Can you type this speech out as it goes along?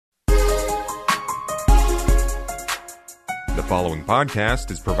The following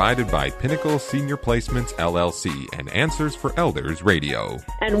podcast is provided by Pinnacle Senior Placements, LLC and Answers for Elders Radio.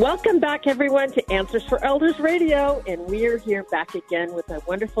 And welcome back, everyone, to Answers for Elders Radio. And we are here back again with our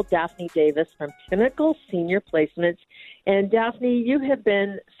wonderful Daphne Davis from Pinnacle Senior Placements. And Daphne, you have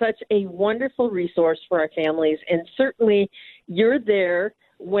been such a wonderful resource for our families. And certainly you're there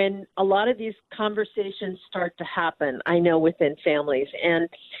when a lot of these conversations start to happen, I know, within families. And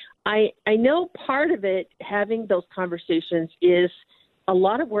I know part of it, having those conversations, is a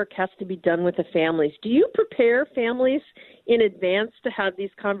lot of work has to be done with the families. Do you prepare families in advance to have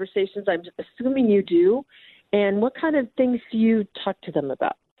these conversations? I'm assuming you do. And what kind of things do you talk to them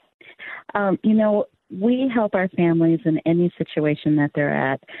about? We help our families in any situation that they're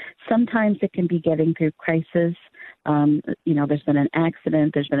at. Sometimes it can be getting through crisis. There's been an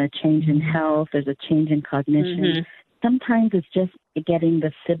accident, there's been a change in health, there's a change in cognition. Mm-hmm. Sometimes it's just getting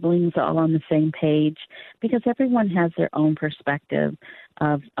the siblings all on the same page, because everyone has their own perspective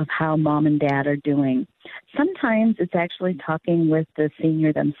of how mom and dad are doing. Sometimes it's actually talking with the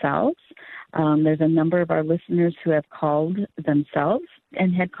senior themselves. There's a number of our listeners who have called themselves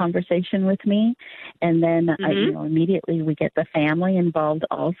and had conversation with me. And then immediately we get the family involved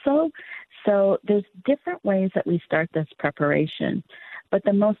also. So there's different ways that we start this preparation. But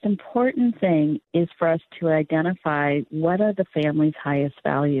the most important thing is for us to identify what are the family's highest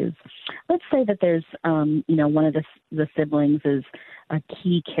values. Let's say that there's, one of the siblings is a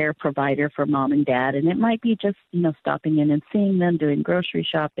key care provider for mom and dad, and it might be just, stopping in and seeing them, doing grocery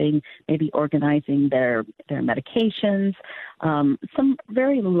shopping, maybe organizing their medications, some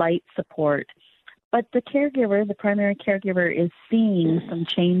very light support. But the caregiver, the primary caregiver, is seeing some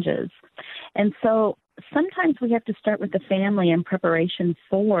changes. And so sometimes we have to start with the family in preparation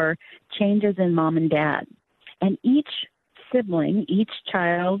for changes in mom and dad. And each sibling, each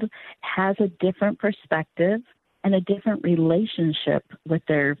child has a different perspective and a different relationship with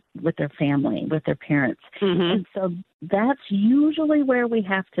their family, with their parents. Mm-hmm. And so that's usually where we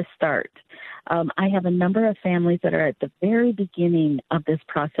have to start. I have a number of families that are at the very beginning of this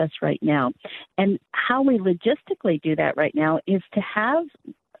process right now. And how we logistically do that right now is to have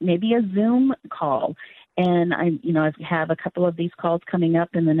maybe a Zoom call. And I have a couple of these calls coming up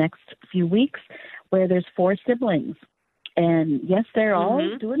in the next few weeks where there's 4 siblings. And yes, they're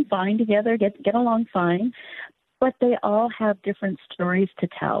all doing fine together, get along fine, but they all have different stories to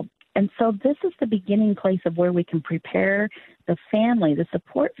tell. And so this is the beginning place of where we can prepare the family, the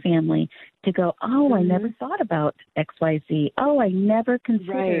support family, to go, I never thought about XYZ. I never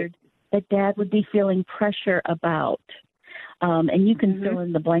considered that dad would be feeling pressure about. And you can fill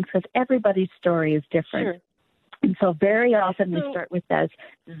in the blanks because everybody's story is different. Sure. And so very often we start with that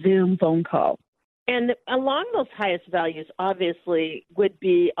Zoom phone call. And along those highest values, obviously, would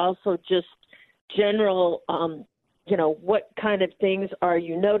be also just general, what kind of things are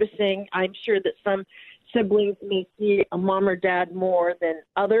you noticing? I'm sure that some siblings may see a mom or dad more than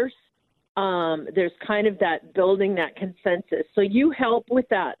others. There's kind of that building that consensus. So you help with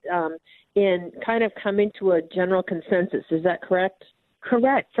that in kind of coming to a general consensus. Is that correct?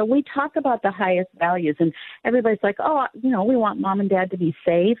 Correct. So we talk about the highest values, and everybody's like, we want mom and dad to be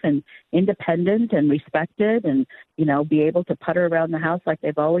safe and independent and respected and, be able to putter around the house like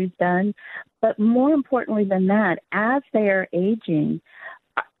they've always done. But more importantly than that, as they are aging,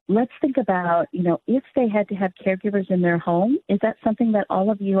 let's think about, if they had to have caregivers in their home, is that something that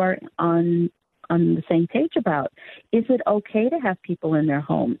all of you are on the same page about? Is it okay to have people in their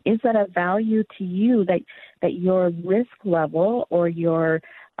home? Is that a value to you that your risk level or your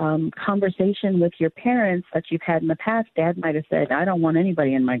conversation with your parents that you've had in the past, dad might have said, I don't want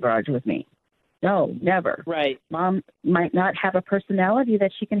anybody in my garage with me. No, never. Right. Mom might not have a personality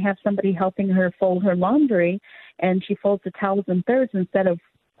that she can have somebody helping her fold her laundry, and she folds the towels in thirds instead of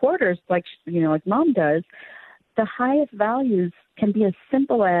quarters like mom does. The highest values can be as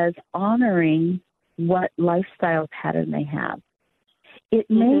simple as honoring what lifestyle pattern they have. It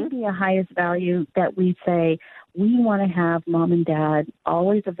may be a highest value that we say we want to have mom and dad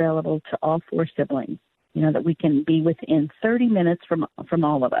always available to all 4 siblings, that we can be within 30 minutes from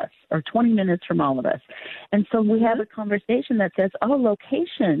all of us or 20 minutes from all of us. And so we have a conversation that says,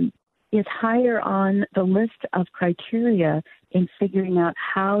 location is higher on the list of criteria in figuring out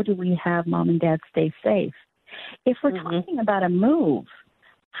how do we have mom and dad stay safe. If we're talking about a move,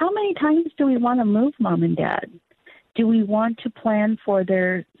 how many times do we want to move mom and dad? Do we want to plan for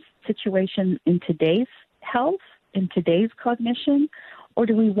their situation in today's health, in today's cognition, or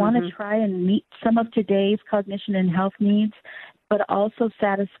do we want to try and meet some of today's cognition and health needs, but also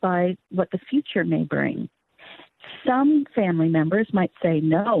satisfy what the future may bring? Some family members might say,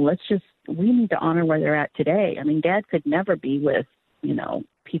 no, let's just we need to honor where they're at today. I mean, Dad could never be with,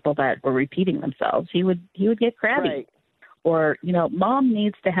 people that were repeating themselves. He would get crabby. Right. Or, Mom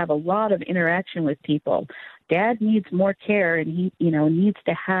needs to have a lot of interaction with people. Dad needs more care, and he, needs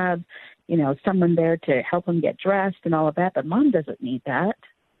to have, someone there to help him get dressed and all of that, but Mom doesn't need that.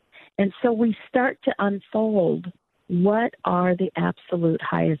 And so we start to unfold what are the absolute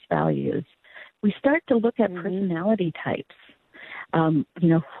highest values. We start to look at personality types.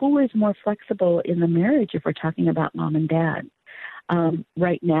 Who is more flexible in the marriage if we're talking about Mom and Dad?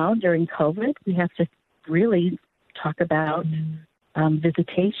 Right now, during COVID, we have to really talk about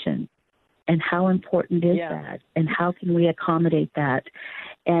visitation and how important is that, and how can we accommodate that.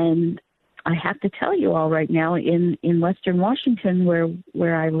 And I have to tell you all right now, in Western Washington,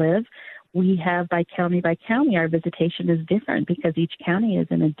 where I live, we have by county, our visitation is different because each county is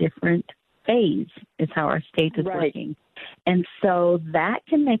in a different phase, is how our state is working. And so that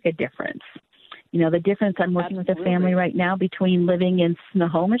can make a difference. The difference, I'm working with a family right now between living in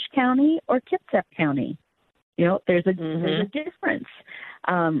Snohomish County or Kitsap County. There's a difference.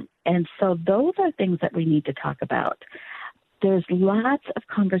 And so those are things that we need to talk about. There's lots of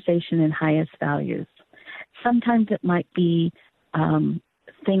conversation in highest values. Sometimes it might be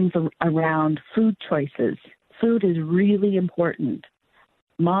things around food choices. Food is really important.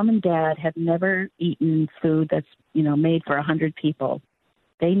 Mom and Dad have never eaten food that's, made for 100 people.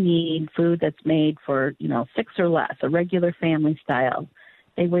 They need food that's made for, 6 or less, a regular family style.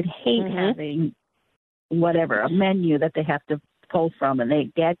 They would hate having a menu that they have to pull from,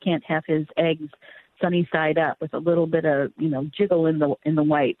 and Dad can't have his eggs sunny side up with a little bit of, jiggle in the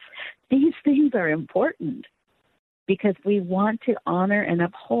whites. These things are important because we want to honor and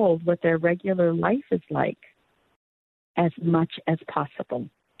uphold what their regular life is like as much as possible.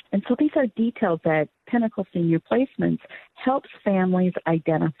 And so these are details that Pinnacle Senior Placements helps families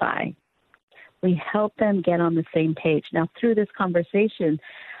identify. We help them get on the same page. Now, through this conversation,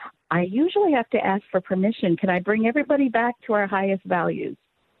 I usually have to ask for permission. Can I bring everybody back to our highest values?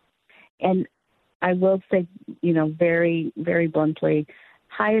 And I will say, very, very bluntly,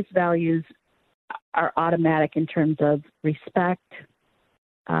 highest values are automatic in terms of respect,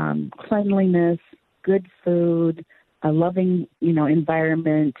 cleanliness, good food, a loving,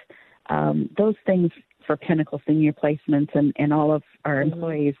 environment. Those things for Pinnacle Senior Placements and all of our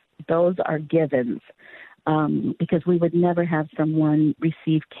employees, those are givens. Because we would never have someone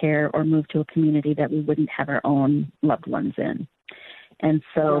receive care or move to a community that we wouldn't have our own loved ones in. And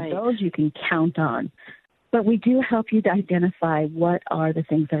so those you can count on. But we do help you to identify what are the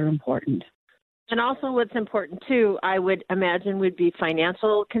things that are important. And also what's important, too, I would imagine would be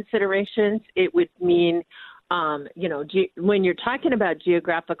financial considerations. It would mean, when you're talking about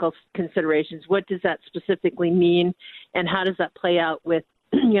geographical considerations, what does that specifically mean? And how does that play out with,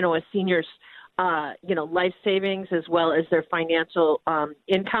 a senior's life savings as well as their financial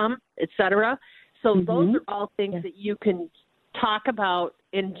income, et cetera. So those are all things that you can talk about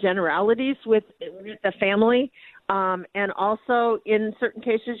in generalities with the family. And also in certain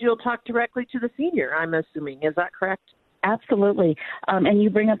cases, you'll talk directly to the senior, I'm assuming. Is that correct? Absolutely. And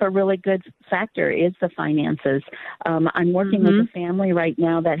you bring up a really good factor is the finances. I'm working with a family right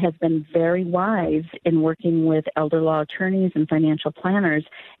now that has been very wise in working with elder law attorneys and financial planners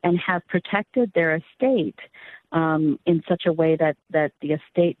and have protected their estate in such a way that the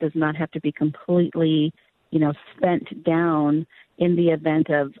estate does not have to be completely, spent down in the event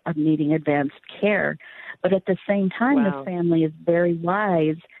of needing advanced care. But at the same time, the family is very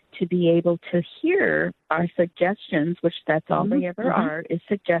wise to be able to hear our suggestions, which that's all they ever are, is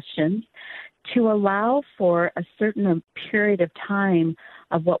suggestions, to allow for a certain period of time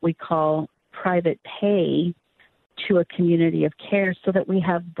of what we call private pay to a community of care so that we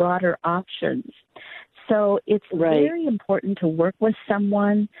have broader options. So it's very important to work with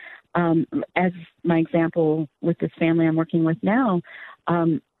someone, as my example with this family I'm working with now,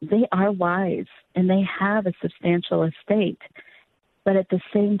 they are wise and they have a substantial estate. But at the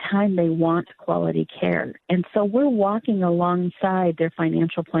same time, they want quality care. And so we're walking alongside their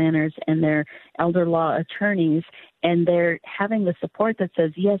financial planners and their elder law attorneys, and they're having the support that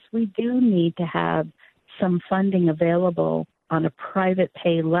says, yes, we do need to have some funding available on a private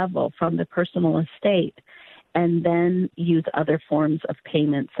pay level from the personal estate, and then use other forms of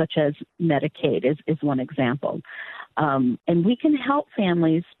payment, such as Medicaid is one example. And we can help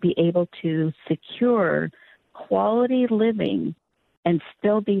families be able to secure quality living and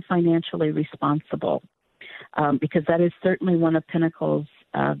still be financially responsible, because that is certainly one of Pinnacle's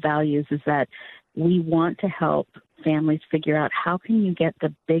values, is that we want to help families figure out how can you get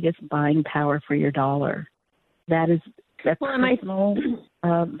the biggest buying power for your dollar. That's personal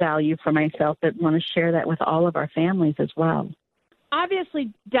value for myself, but want to share that with all of our families as well.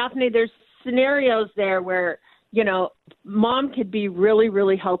 Obviously, Daphne, there's scenarios there where, you know, mom could be really,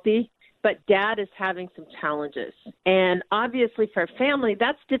 really healthy, but dad is having some challenges. And obviously for a family,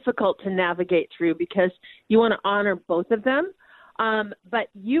 that's difficult to navigate through because you want to honor both of them. But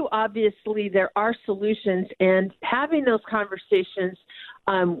you obviously, there are solutions, and having those conversations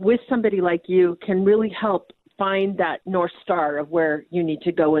with somebody like you can really help find that North Star of where you need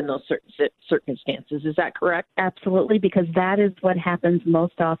to go in those certain circumstances. Is that correct? Absolutely, because that is what happens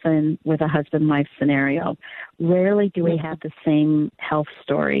most often with a husband-wife scenario. Rarely do we have the same health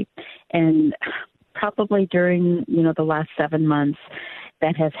story. And probably during, the last 7 months,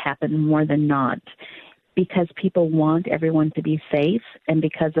 that has happened more than not. Because people want everyone to be safe, and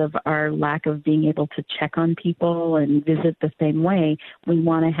because of our lack of being able to check on people and visit the same way, we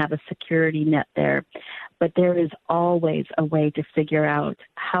want to have a security net there. But there is always a way to figure out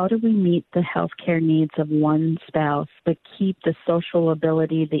how do we meet the healthcare needs of one spouse, but keep the social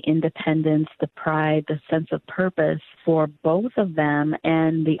ability, the independence, the pride, the sense of purpose for both of them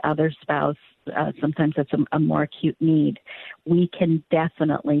and the other spouse. Sometimes it's a more acute need. We can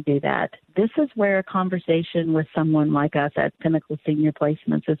definitely do that. This is where a conversation with someone like us at Pinnacle Senior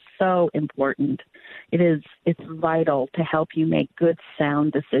Placements is so important. It's vital to help you make good,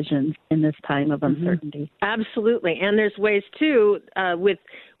 sound decisions in this time of uncertainty. Absolutely. And there's ways, too, with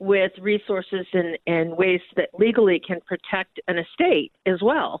resources and ways that legally can protect an estate as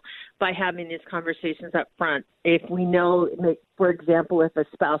well by having these conversations up front. If we know, for example, if a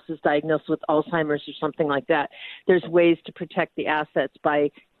spouse is diagnosed with Alzheimer's or something like that, there's ways to protect the assets by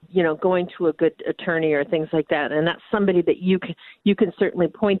going to a good attorney or things like that. And that's somebody that you can certainly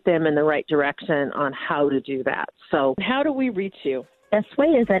point them in the right direction on how to do that. So how do we reach you? Best way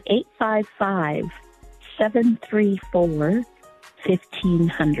is at 855-734-1500.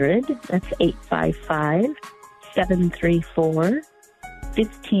 That's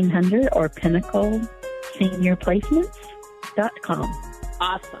 855-734-1500 or PinnacleSeniorPlacements.com.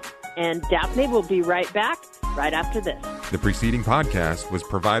 Awesome. And Daphne will be right back right after this. The preceding podcast was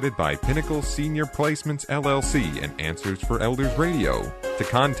provided by Pinnacle Senior Placements, LLC and Answers for Elders Radio. To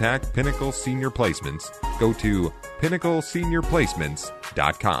contact Pinnacle Senior Placements, go to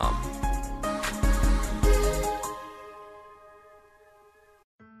PinnacleSeniorPlacements.com.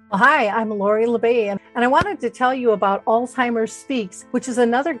 Hi, I'm Lori LeBay, and I wanted to tell you about Alzheimer's Speaks, which is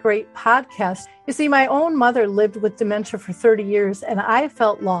another great podcast. You see, my own mother lived with dementia for 30 years, and I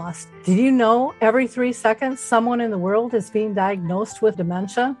felt lost. Did you know every 3 seconds someone in the world is being diagnosed with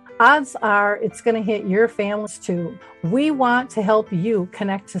dementia? Odds are it's going to hit your families too. We want to help you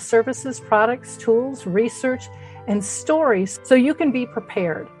connect to services, products, tools, research, and stories so you can be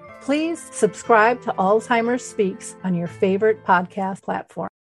prepared. Please subscribe to Alzheimer's Speaks on your favorite podcast platform.